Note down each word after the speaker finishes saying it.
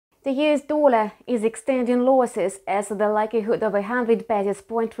The US dollar is extending losses as the likelihood of a 100 basis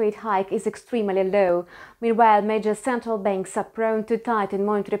point rate hike is extremely low. Meanwhile, major central banks are prone to tighten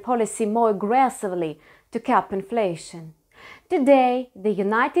monetary policy more aggressively to cap inflation. Today, the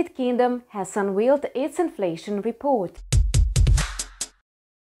United Kingdom has unveiled its inflation report.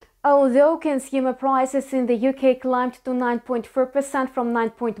 Although consumer prices in the UK climbed to 9.4% from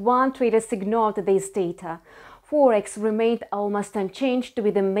 9.1%, traders ignored this data. Forex remained almost unchanged,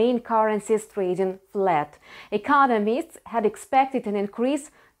 with the main currencies trading flat. Economists had expected an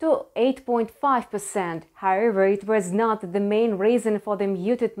increase to 8.5%. However, it was not the main reason for the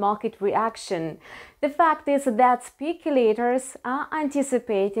muted market reaction. The fact is that speculators are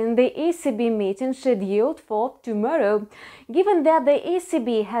anticipating the ECB meeting scheduled for tomorrow. Given that the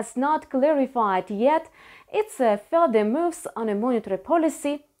ECB has not clarified yet its further moves on a monetary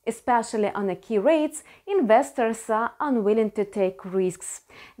policy, especially on the key rates, investors are unwilling to take risks.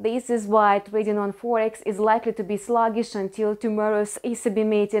 This is why trading on Forex is likely to be sluggish until tomorrow's ECB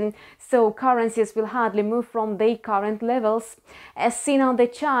meeting, so currencies will hardly move from their current levels. As seen on the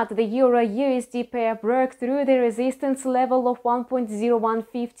chart, the EUR-USD pair broke through the resistance level of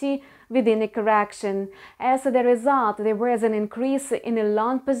 1.0150 within a correction. As a result, there was an increase in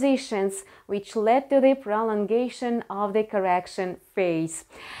long positions, which led to the prolongation of the correction phase.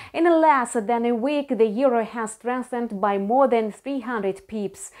 In less than a week, the euro has strengthened by more than 300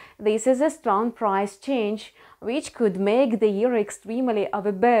 pips. This is a strong price change, which could make the euro extremely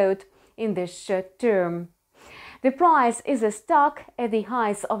overbought in the short term. The price is stuck at the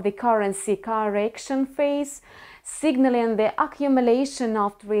highs of the currency correction phase, signaling the accumulation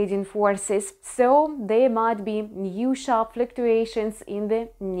of trading forces, so there might be new sharp fluctuations in the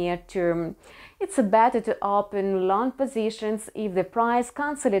near term. It's better to open long positions if the price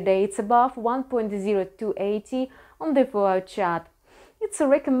consolidates above 1.0280 on the 4-hour chart. It's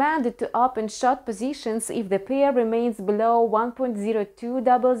recommended to open short positions if the pair remains below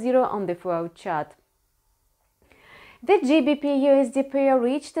 1.0200 on the 4-hour chart. The GBP-USD pair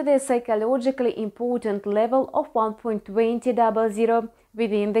reached the psychologically important level of 1.2000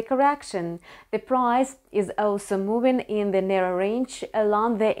 within the correction. The price is also moving in the narrow range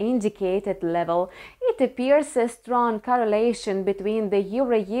along the indicated level. It appears a strong correlation between the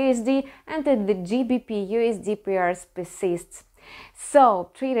Euro-USD and the GBP-USD pairs persists. So,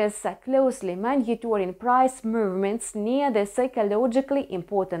 traders are closely monitoring price movements near the psychologically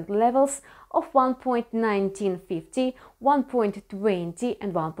important levels of 1.1950, 1.20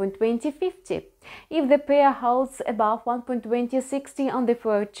 and 1.2050. If the pair holds above 1.2060 on the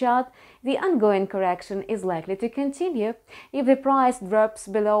 4-hour chart, the ongoing correction is likely to continue. If the price drops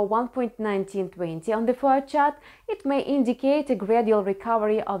below 1.1920 on the 4-hour chart, it may indicate a gradual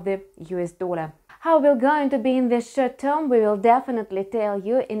recovery of the US dollar. How we're going to be in the short term, we will definitely tell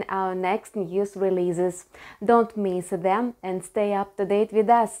you in our next news releases. Don't miss them and stay up to date with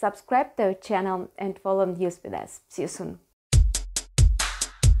us. Subscribe to our channel and follow news with us. See you soon.